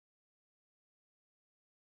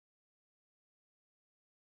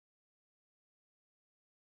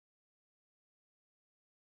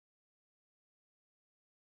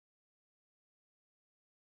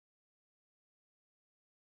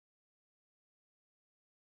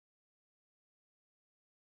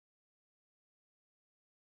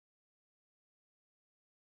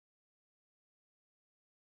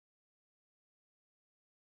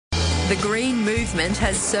The green movement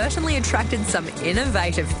has certainly attracted some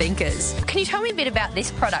innovative thinkers. Can you tell me a bit about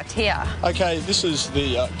this product here? Okay, this is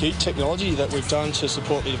the GEET Technology that we've done to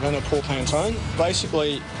support the inventor Paul Pantone.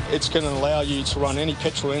 Basically, it's going to allow you to run any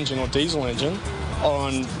petrol engine or diesel engine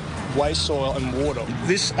on waste oil and water.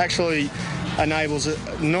 This actually enables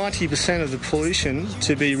 90% of the pollution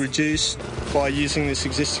to be reduced by using this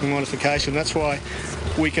existing modification. That's why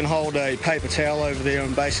we can hold a paper towel over there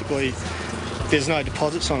and basically there's no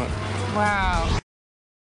deposits on it. Wow.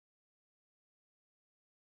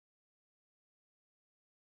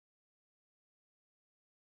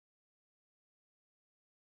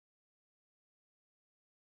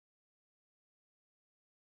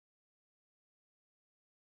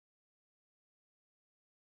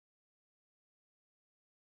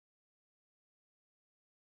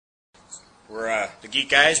 We're the GEET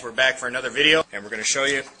guys. We're back for another video, and we're going to show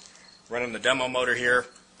you running the demo motor here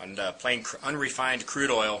on plain unrefined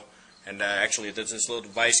crude oil. And actually, this little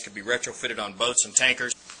device could be retrofitted on boats and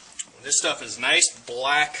tankers. This stuff is nice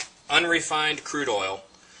black unrefined crude oil.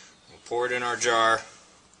 We'll pour it in our jar.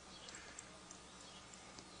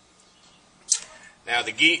 Now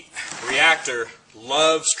the GEET reactor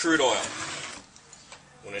loves crude oil.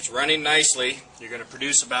 When it's running nicely, you're going to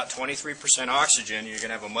produce about 23% oxygen. You're going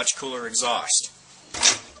to have a much cooler exhaust.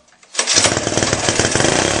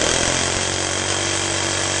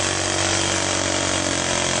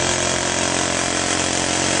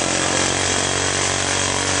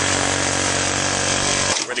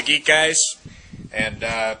 We're the GEET guys, and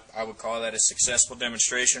I would call that a successful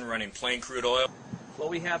demonstration running plain crude oil. What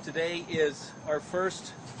we have today is our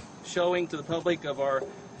first showing to the public of our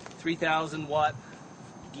 3,000 watt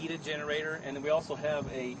GEET generator, and then we also have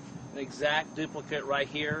an exact duplicate right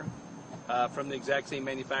here from the exact same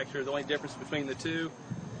manufacturer. The only difference between the two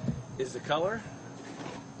is the color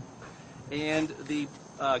and the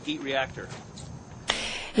GEET reactor.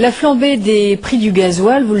 La flambée des prix du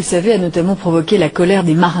gasoil, vous le savez, a notamment provoqué la colère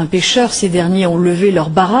des marins-pêcheurs. Ces derniers ont levé leurs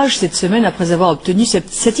barrages cette semaine après avoir obtenu cette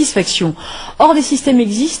satisfaction. Or, des systèmes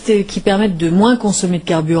existent qui permettent de moins consommer de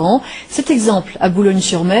carburant. Cet exemple à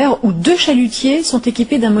Boulogne-sur-Mer, où 2 chalutiers sont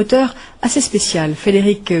équipés d'un moteur assez spécial.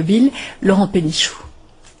 Frédéric Bill, Laurent Pénichou.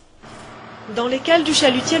 Dans les cales du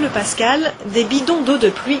chalutier Le Pascal, des bidons d'eau de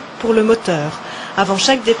pluie pour le moteur. Avant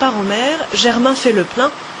chaque départ en mer, Germain fait le plein,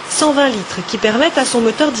 120 litres qui permettent à son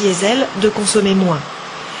moteur diesel de consommer moins.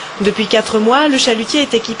 Depuis 4 mois, le chalutier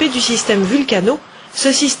est équipé du système Vulcano.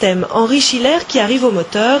 Ce système enrichit l'air qui arrive au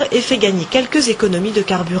moteur et fait gagner quelques économies de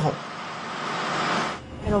carburant.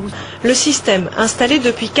 Le système, installé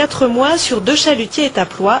depuis 4 mois sur 2 chalutiers et à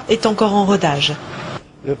ploie, est encore en rodage.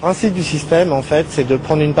 Le principe du système, en fait, c'est de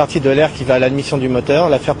prendre une partie de l'air qui va à l'admission du moteur,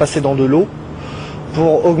 la faire passer dans de l'eau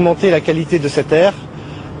pour augmenter la qualité de cet air.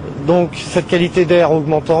 Donc, cette qualité d'air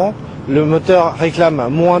augmentant, le moteur réclame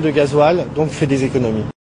moins de gasoil, donc fait des économies.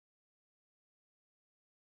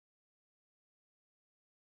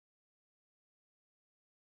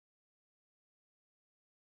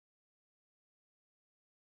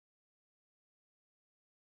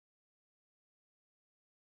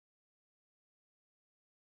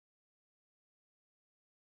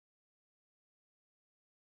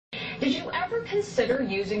 Did you ever consider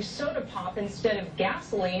using soda pop instead of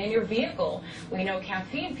gasoline in your vehicle? We know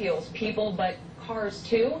caffeine fuels people, but cars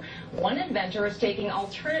too. One inventor is taking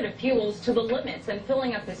alternative fuels to the limits and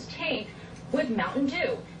filling up his tank with Mountain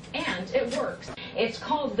Dew. And it works. It's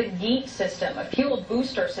called the GEET system, a fuel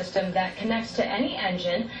booster system that connects to any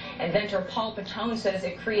engine. Inventor Paul Pantone says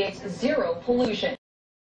it creates zero pollution.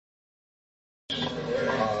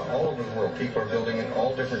 All over the world, people are building in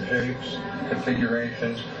all different shapes,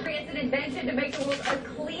 configurations. It's an invention to make the world a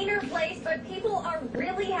cleaner place, but people are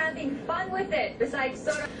really having fun with it. Besides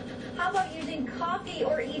soda, how about using coffee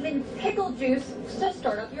or even pickle juice to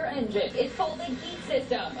start up your engine? It's called the GEET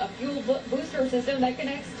system, a fuel booster system that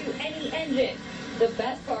connects to any engine. The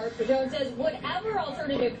best part, Pantone says, whatever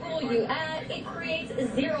alternative fuel you add, it creates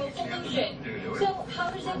zero pollution. So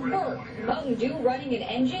how does it work? Mountain Dew running an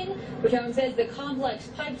engine? Pantone says the complex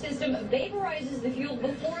pipe system vaporizes the fuel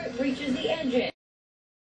before it reaches the engine.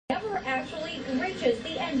 Never actually reaches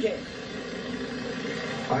the engine.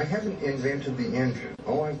 I haven't invented the engine.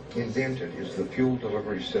 All I've invented is the fuel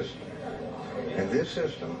delivery system. And this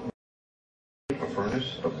system, a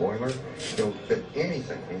furnace, a boiler, it'll fit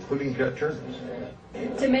anything, including jet turbines.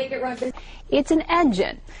 To make it run. It's an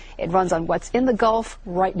engine. It runs on what's in the Gulf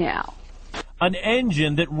right now. An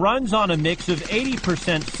engine that runs on a mix of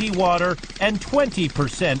 80% seawater and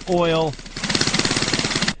 20% oil.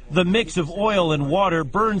 The mix of oil and water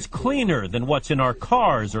burns cleaner than what's in our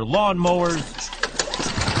cars or lawnmowers.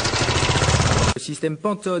 Le système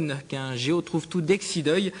Pantone qu'un géo trouve tout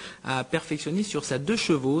d'Exideuil a perfectionné sur sa 2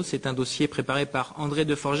 chevaux. C'est un dossier préparé par André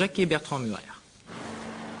Deforjac et Bertrand Murer.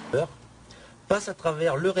 Passe à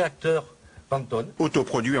travers le réacteur Pantone.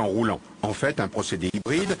 Autoproduit en roulant. En fait, un procédé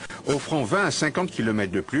hybride offrant 20 à 50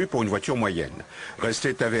 km de plus pour une voiture moyenne.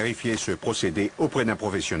 Restait à vérifier ce procédé auprès d'un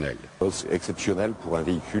professionnel. C'est exceptionnel pour un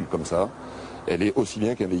véhicule comme ça. Elle est aussi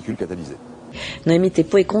bien qu'un véhicule catalysé. Noémie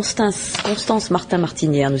Thépeau et Constance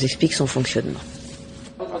Martin-Martinière nous expliquent son fonctionnement.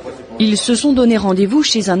 Ils se sont donné rendez-vous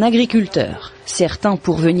chez un agriculteur. Certains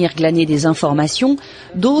pour venir glaner des informations,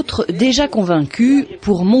 d'autres déjà convaincus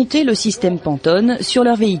pour monter le système Pantone sur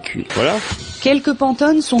leur véhicule. Voilà. Quelques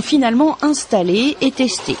Pantones sont finalement installés et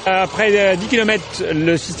testés. Après 10 km,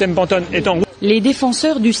 le système Pantone est en route. Les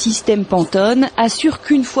défenseurs du système Pantone assurent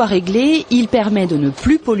qu'une fois réglé, il permet de ne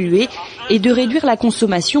plus polluer et de réduire la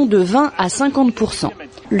consommation de 20 à 50%.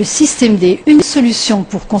 Le système D, une solution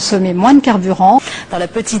pour consommer moins de carburant. Dans la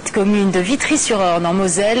petite commune de Vitry-sur-Orne en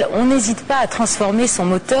Moselle, on n'hésite pas à transformer son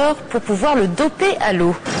moteur pour pouvoir le doper à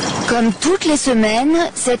l'eau. Comme toutes les semaines,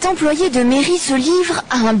 cet employé de mairie se livre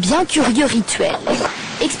à un bien curieux rituel.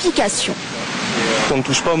 Explication. On ne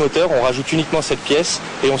touche pas au moteur, on rajoute uniquement cette pièce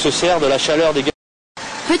et on se sert de la chaleur des gaz.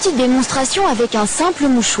 Petite démonstration avec un simple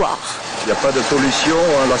mouchoir. Il n'y a pas de pollution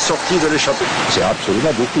à la sortie de l'échappée. C'est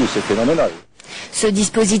absolument beaucoup, c'est phénoménal. Ce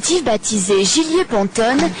dispositif baptisé GEET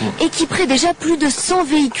Pantone équiperait déjà plus de 100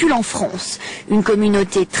 véhicules en France. Une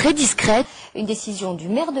communauté très discrète. Une décision du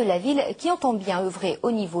maire de la ville qui entend bien œuvrer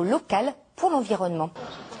au niveau local pour l'environnement.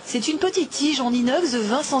 C'est une petite tige en inox de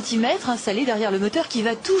 20 cm installée derrière le moteur qui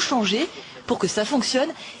va tout changer. Pour que ça fonctionne,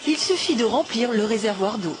 il suffit de remplir le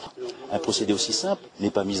réservoir d'eau. Un procédé aussi simple n'est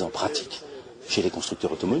pas mis en pratique chez les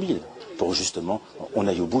constructeurs automobiles pour justement on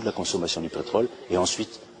aille au bout de la consommation du pétrole et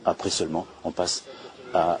ensuite, après seulement, on passe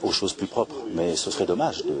aux choses plus propres. Mais ce serait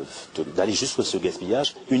dommage d'aller jusqu'à ce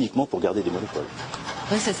gaspillage uniquement pour garder des monopoles.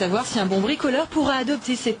 Reste à savoir si un bon bricoleur pourra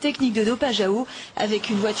adopter cette technique de dopage à eau avec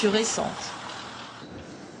une voiture récente.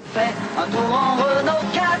 Fait un tour en Renault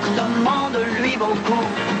 4, demande-lui beaucoup.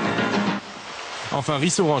 Enfin,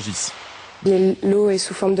 Rissorangis. L'eau est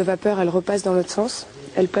sous forme de vapeur, elle repasse dans l'autre sens.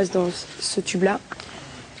 Elle passe dans ce tube-là.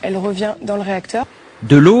 Elle revient dans le réacteur.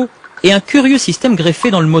 De l'eau et un curieux système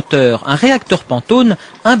greffé dans le moteur. Un réacteur Pantone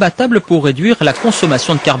imbattable pour réduire la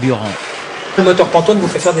consommation de carburant. Le moteur Pantone vous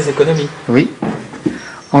fait faire des économies. Oui.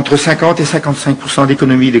 Entre 50 et 55%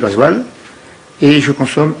 d'économie de gasoil. Et je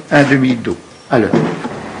consomme un demi-litre d'eau à l'heure.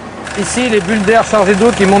 Ici, les bulles d'air chargées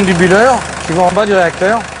d'eau qui montent du bulleur, qui vont en bas du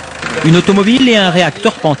réacteur. Une automobile et un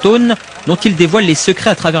réacteur Pantone dont il dévoile les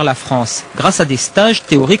secrets à travers la France, grâce à des stages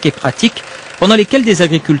théoriques et pratiques pendant lesquels des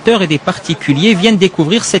agriculteurs et des particuliers viennent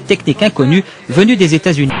découvrir cette technique inconnue venue des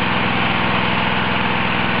États-Unis.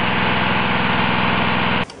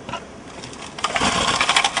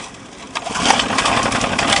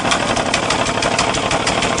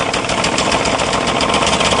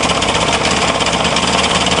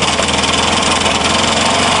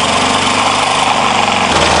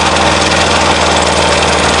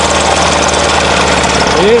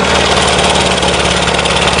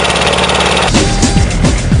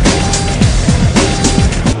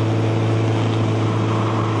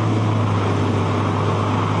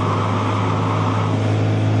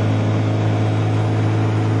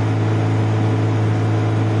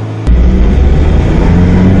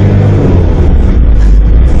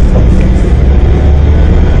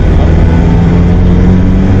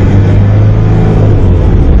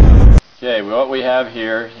 What we have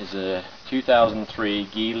here is a 2003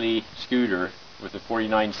 Geely scooter with a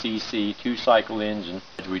 49cc two-cycle engine.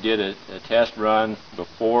 We did a test run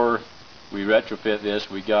before we retrofit this.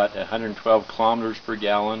 We got 112 kilometers per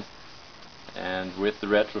gallon, and with the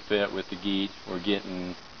retrofit with the GEET, we're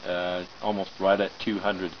getting almost right at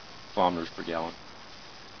 200 kilometers per gallon.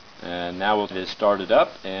 And now we'll just start it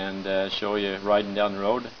up and show you riding down the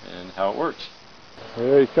road and how it works.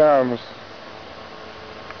 Here he comes.